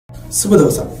සුබ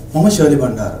දවසක්. මම ශර්ලි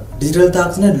බණ්ඩාර. ඩිජිටල්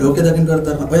තාක්ෂණයේ ලෝකෙ දකින්න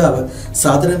කරන ඔයාව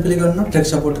සාදරයෙන් පිළිගන්නවා ට්‍රෙක්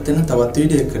සපෝට් දෙන තවත්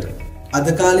වීඩියෝ එකකට. අද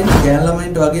කාලේ ගෑනු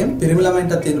ළමයින්ට වගේම පිරිමි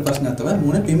ළමයින්ටත් තියෙන ප්‍රශ්නයක් තමයි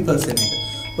මුණේ පිම්පල්ස් එන එක.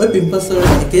 ඔය පිම්පල්ස්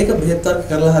වලට එක එක බෙහෙත් වර්ග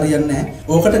කරලා හරියන්නේ නැහැ.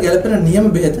 ඕකට ගැලපෙන නියම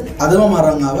බෙහෙත අදම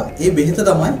මරන් ආවා. ඒ බෙහෙත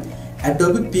තමයි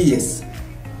Adobe PS.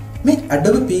 මේ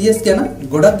Adobe PS ගැන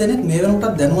ගොඩක් දෙනෙක් මේ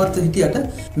වෙනකොටත් දැනුවත් හිටියට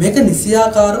මේක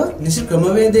නිසියාකාරව නිසි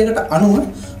ක්‍රමවේදයකට අනුව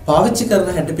පාවිච්චි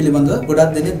කරන හැටි පිළිබඳව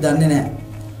ගොඩක් දෙනෙක් දන්නේ නැහැ.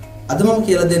 අද මම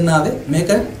කියලා දෙන්න ආවේ මේක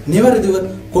නිවැරදිව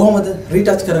කොහොමද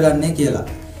රීටච් කරගන්නේ කියලා.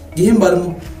 ගිහින් බලමු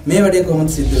මේ වැඩේ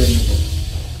කොහොමද සිද්ධ වෙන්නේ කියලා.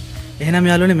 එහෙනම්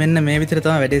යාළුවනේ මෙන්න මේ විදිහට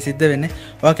තමයි වැඩේ සිද්ධ වෙන්නේ.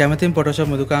 ඔයා කැමතිම Photoshop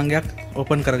මුදුකාංගයක්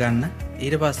ඕපන් කරගන්න.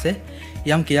 ඊට පස්සේ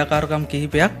යම් ක්‍රියාකාරකම්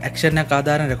කිහිපයක් ඇක්ෂන් එකක්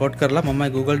ආධාරයෙන් රෙකෝඩ් කරලා මම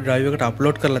Google Drive එකට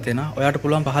අප්ලෝඩ් කරලා තියෙනවා. ඔයාට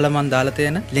පුළුවන් පහළ මම දාලා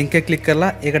තියෙන link එක ක්ලික් කරලා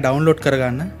ඒක ඩවුන්ලෝඩ්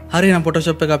කරගන්න. හරිනම්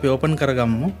Photoshop එක අපි ඕපන්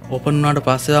කරගමු. ඕපන් වුණාට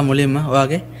පස්සේ මුලින්ම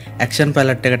ඔයාගේ action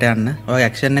palette එකට යන්න. ඔයාගේ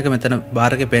action එක මෙතන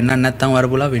බාර් එකේ පෙන්නන්න නැත්නම්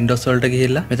ඔයාලා පුළුවන් Windows වලට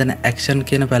ගිහිල්ලා මෙතන action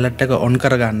කියන palette එක on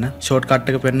කරගන්න. shortcut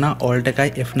එක පෙන්නන alt එකයි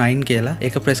F9 කියලා.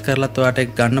 ඒක press කරලත් ඔයාට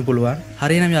ඒක ගන්න පුළුවන්.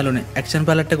 හරිනම් යාළුවනේ action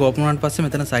palette එක ඕපන් වුණාට පස්සේ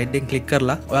මෙතන side එකෙන් ක්ලික්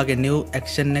කරලා ඔයාගේ new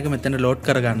action එක මෙතන load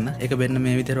කරගන්න. ඒක මෙන්න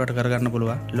මේ විදිහට කරගන්න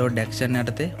පුළුවන්. load action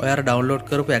යටතේ ඔයාලා download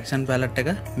කරපු action palette එක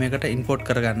මේකට import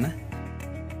කරගන්න.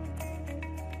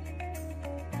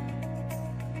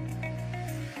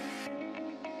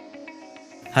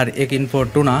 හරි ඒක import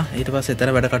වුණා. ඊට පස්සේ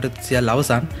එතන වැඩ කටයුතු සියල්ල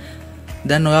අවසන්.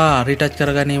 දැන් ඔයා retouch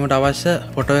කරගැනීමට අවශ්‍ය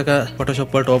ෆොටෝ එක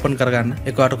Photoshop වලට open කරගන්න.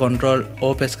 ඒක ඔයාට control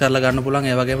O press කරලා ගන්න පුළුවන්.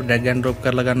 ඒ වගේම drag and drop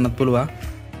කරලා ගන්නත් පුළුවන්.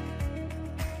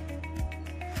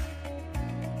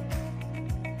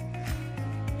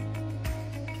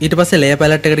 ඊට පස්සේ layer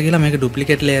palette එකට ගිහලා මේක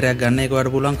duplicate layer එකක් ගන්න. ඒක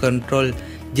ඔයාලට පුළුවන් control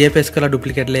J press කරලා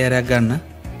duplicate layer එකක් ගන්න.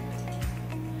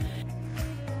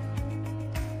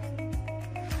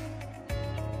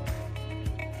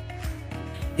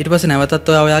 ඊට පස්සේ නැවතත්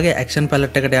ඔයාගේ action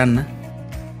palette එකට යන්න.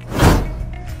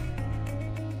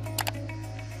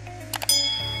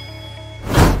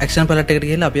 action palette එකට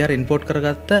ගිහලා අපි අර import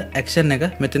කරගත්ත action එක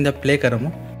මෙතෙන්ද play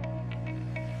කරමු.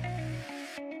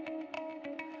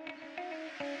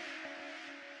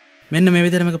 මෙන්න මේ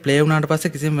විදිහට මේක ප්ලේ වුණාට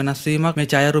පස්සේ කිසිම වෙනස් වීමක් මේ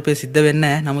ඡායාරූපයේ සිද්ධ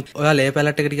වෙන්නේ නැහැ. නමුත් ඔයා layer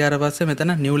palette එකට ගියාට පස්සේ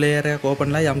මෙතන new layer එකක්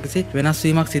open ලා යම්කිසි වෙනස්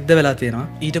වීමක් සිද්ධ වෙලා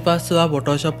තියෙනවා. ඊට පස්සේ ඔයා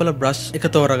Photoshop වල brush එක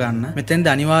තෝරගන්න. මෙතෙන්ද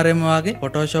අනිවාර්යයෙන්ම ඔයාගේ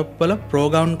Photoshop වල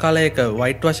foreground color එක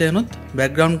white වශයෙන්ුත්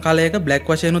background color එක black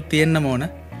වශයෙන්ුත් තියෙන්න ඕන.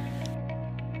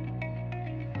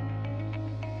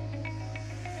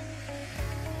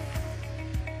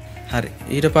 හරි.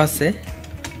 ඊට පස්සේ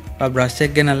brush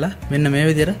එක ගෙනල්ලා මෙන්න මේ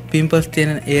විදිහට pimples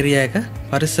තියෙන area එක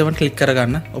පරිස්සමට ක්ලික්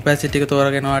කරගන්න. opacity එක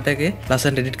තෝරගෙන ඔයාට ඒකේ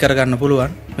ලස්සනට edit කරගන්න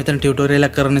පුළුවන්. මෙතන tutorial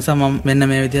එකක් කරන නිසා මම මෙන්න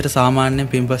මේ විදිහට සාමාන්‍යයෙන්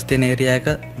pimples තියෙන area එක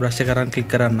brush එක කරන් ක්ලික්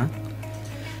කරන්න.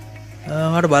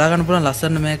 ඔයාට බලා ගන්න පුළුවන්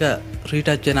ලස්සන මේක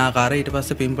retouch වෙන ආකාරය. ඊට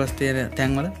පස්සේ pimples තියෙන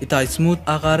තැන්වල ඉතා smooth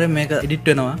ආකාරයෙන් මේක edit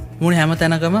වෙනවා. මුණ හැම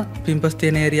තැනකම pimples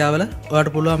තියෙන area වල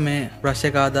ඔයාට පුළුවන් මේ brush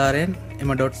එක ආධාරයෙන්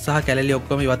එම dots සහ කැලලි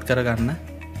ඔක්කොම ඉවත් කරගන්න.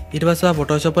 ඊට පස්සේ ඔයා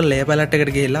Photoshop වල layer palette එකට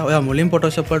ගිහිල්ලා ඔයා මුලින්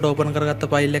Photoshop වලට open කරගත්ත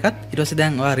ෆයිල් එකත් ඊට පස්සේ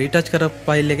දැන් ඔයා retouch කරපු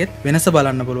ෆයිල් එකෙත් වෙනස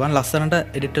බලන්න පුළුවන්. ලස්සනට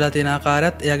edit වෙලා තියෙන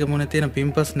ආකාරයත් එයාගේ මුනේ තියෙන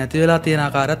pimples නැති වෙලා තියෙන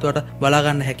ආකාරයත් ඔයාට බලා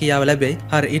ගන්න හැකියාව ලැබෙයි.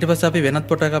 හරි ඊට පස්සේ අපි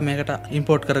වෙනත් ෆොටෝ එකක් මේකට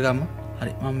import කරගමු.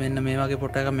 හරි මම මෙන්න මේ වගේ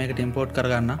ෆොටෝ එකක් මේකට import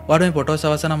කරගන්නවා. ඔයාලට මේ ෆොටෝස්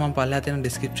අවශ්‍ය නම් මම පල්ලෙහා තියෙන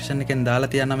description එකෙන්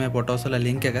දාලා තියන්නම් මේ ෆොටෝස් වල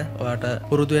link එක. ඔයාට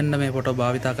පුරුදු වෙන්න මේ ෆොටෝ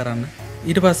භාවිතා කරන්න.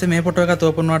 ඊට පස්සේ මේ ෆොටෝ එකත්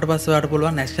ඕපන් වුණාට පස්සේ ඔයාලට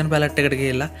පුළුවන් action palette එකට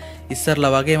ගිහිල්ලා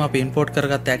ඉස්සරලා වගේම අපි import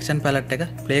කරගත්ත action palette එක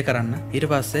play කරන්න. ඊට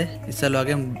පස්සේ ඉස්සරලා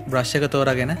වගේම brush එක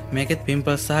තෝරාගෙන මේකෙත්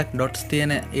pimples සහ dots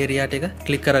තියෙන area ටික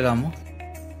click කරගමු.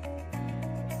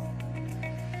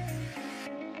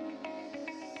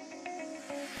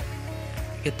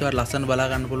 ඒත් ඔයාලට ලස්සන බලා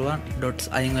ගන්න පුළුවන්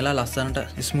dots අයින් වෙලා ලස්සනට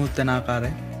smooth වෙන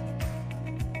ආකාරය.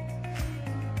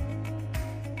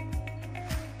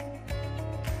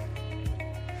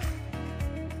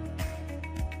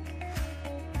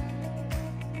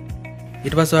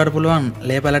 ඊට පස්සේ ඔයාලට පුළුවන්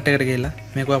layer palette එකට ගිහිල්ලා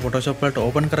මේක ඔයා Photoshop වලට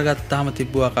open කරගත්තාම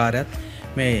තිබ්බු ආකාරයත්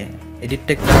මේ edit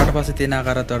එක කරාට පස්සේ තියෙන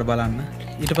ආකාරයත් ඔයාලට බලන්න.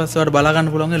 ඊට පස්සේ ඔයාලට බලා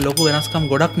ගන්න පුළුවන් ලොකු වෙනස්කම්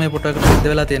ගොඩක් මේ ෆොටෝ එකට සිද්ධ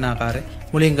වෙලා තියෙන ආකාරය.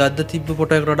 මුලින් ගද්ද තිබ්බ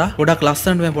ෆොටෝ එකට වඩා ගොඩක්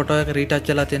ලස්සනට මේ ෆොටෝ එක රීටච්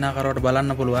වෙලා තියෙන ආකාරයට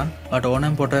බලන්න පුළුවන්. ඔයාලට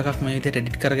ඕනම ෆොටෝ එකක් මේ විදිහට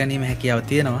edit කරගැනීමේ හැකියාව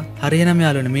තියෙනවා. හරියනම්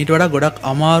යාළුවනේ මීට වඩා ගොඩක්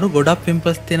අමාරු ගොඩක්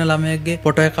pimples තියෙන ළමයෙක්ගේ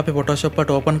ෆොටෝ එකක් අපි Photoshop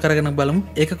වලට open කරගෙන බලමු.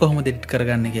 ඒක කොහොමද edit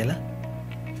කරගන්නේ කියලා.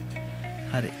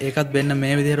 හරි ඒකත් වෙන්න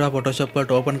මේ විදිහට ඔයා Photoshop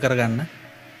වලට open කරගන්න.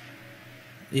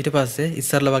 ඊට පස්සේ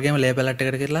ඉස්සරලා වගේම layer palette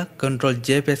එකට ගිහලා control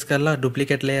J press කරලා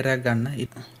duplicate layer එකක් ගන්න.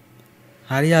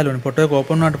 හරි යාළුවනේ ෆොටෝ එක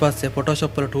open වුණාට පස්සේ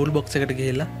Photoshop වල tool box එකට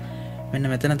ගිහිල්ලා මෙන්න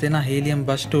මෙතන තියෙන helium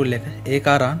brush tool එක. ඒක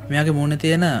අරන් මෙයාගේ මුණේ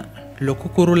තියෙන ලොකු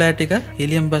කුරුලෑ ටික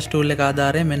helium brush tool එක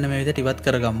ආධාරයෙන් මෙන්න මේ විදිහට ඉවත්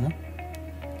කරගමු.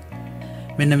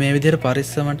 මෙන්න මේ විදිහට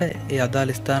පරිස්සමට ඒ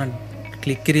අදාළ ස්ථාන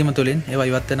ක්ලික් කිරීම තුළින් ඒවා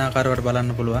ඉවත් වෙන ආකාරයට බලන්න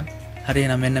පුළුවන්. හරි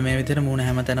එහෙනම් මෙන්න මේ විදිහට මූණ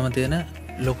හැමතැනම තියෙන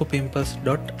ලොකු pimples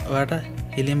dot ඔයාලට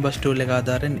helium brush tool එක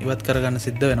ආධාරයෙන් ඉවත් කරගන්න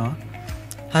සිද්ධ වෙනවා.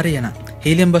 හරි එහෙනම්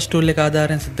helium brush tool එක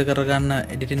ආධාරයෙන් සිද්ධ කරගන්න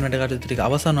editing වැඩ කටයුතු ටික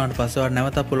අවසන් වුණාට පස්සේ ඔයාලට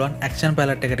නැවත පුළුවන් action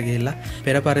palette එකට ගිහිල්ලා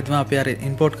පෙර පරිදිම අපි අර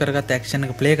import කරගත්ත action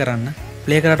එක play කරන්න.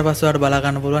 play කරාට පස්සේ ඔයාලට බලා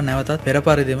ගන්න පුළුවන් නැවතත් පෙර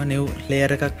පරිදිම new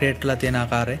layer එකක් create වෙලා තියෙන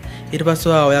ආකාරය. ඊට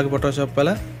පස්සේ ඔයාගේ Photoshop වල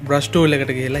brush tool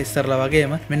එකට ගිහිල්ලා ඉස්සරලා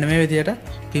වගේම මෙන්න මේ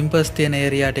විදිහට pimples තියෙන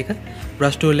area ටික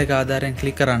brush tool එක ආධාරයෙන්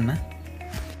click කරන්න.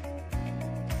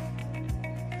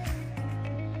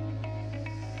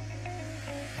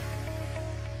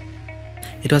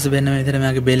 ඊට පස්සේ වෙන මේ විදිහට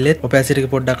මගේ බෙල්ලෙත් opacity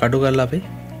එක පොඩ්ඩක් අඩු කරලා අපි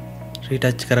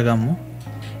retouch කරගමු.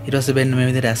 ඊට පස්සේ වෙන මේ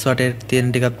විදිහට ඇස් වටේ තියෙන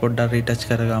ටිකත් පොඩ්ඩක් retouch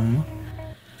කරගමු.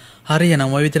 හරි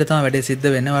එහෙනම් ওই විදිහට තමයි වැඩේ සිද්ධ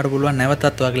වෙන්නේ. ඔයාලට පුළුවන්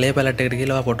නැවතත් ඔයාගේ layer palette එකට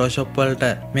ගිහලා Photoshop වලට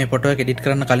මේ ෆොටෝ එක edit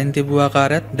කරන්න කලින් තිබු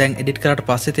ආකාරයත් දැන් edit කරාට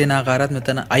පස්සේ තියෙන ආකාරයත්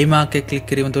මෙතන eye mark එක click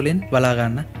කිරීම තුළින් බලා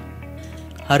ගන්න.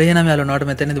 හරි එහෙනම් යාළුවනට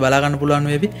මෙතනදී බලා ගන්න පුළුවන්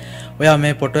වේවි. ඔයා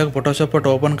මේ ෆොටෝ එක Photoshop එකට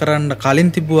open කරන්න කලින්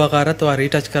තිබු ආකාරයත් ඔයා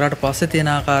retouch කරාට පස්සේ තියෙන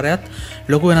ආකාරයත්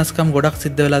ලොකු වෙනස්කම් ගොඩක්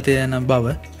සිද්ධ වෙලා තියෙන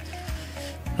බව.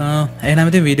 එහෙනම්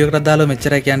ඉතින් වීඩියෝ එකට දාලා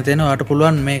මෙච්චරයි කියන්න තියෙනවා. ඔයාට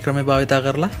පුළුවන් මේ ක්‍රමය භාවිතා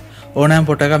කරලා ඕනෑම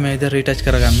ෆොටෝ එකක් මේ විදිහට retouch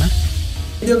කරගන්න.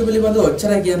 වීඩියෝ එක පිළිබඳව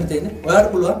ඔච්චරයි කියන්න තියෙන්නේ.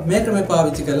 ඔයාලට පුළුවන් මේ ක්‍රමය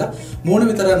පාවිච්චි කරලා මූණ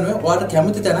විතරක් නෙවෙයි ඔයාලට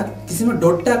කැමති තැන කිසිම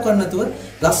ඩොට් එකක් වන්න නැතුව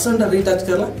ලස්සනට retouch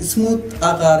කරලා ස්මූත්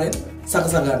ආකාරයෙන්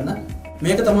සකස ගන්න.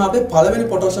 මේක තමයි අපේ පළවෙනි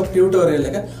Photoshop tutorial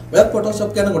එක. ඔයත් Photoshop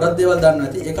ගැන ගොඩක් දේවල් දන්නවා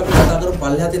ඇති. ඒක අපි කතා කරමු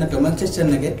පල්ලෙහා තියෙන comment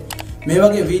section එකේ. මේ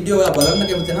වගේ වීඩියෝ ඔයා බලන්න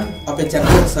කැමති නම් අපේ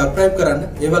channel එක subscribe කරන්න.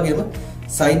 ඒ වගේම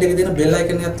side එකේ තියෙන bell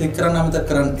icon එක click කරන්න අමතක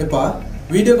කරන්න එපා.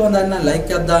 වීඩියෝ එක හොඳ නම්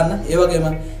like එකක් දාන්න. ඒ වගේම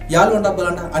යාළුවන්ට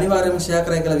බලන්න අනිවාර්යයෙන්ම share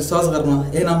කරයි කියලා විශ්වාස කරනවා.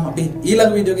 එහෙනම් අපි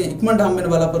ඊළඟ වීඩියෝ එකේ ඉක්මනට හම්බ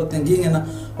වෙන බලාපොරොත්තුෙන් ගිහින් එන්න.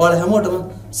 ඔයාලා හැමෝටම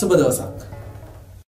සුබ දවසක්.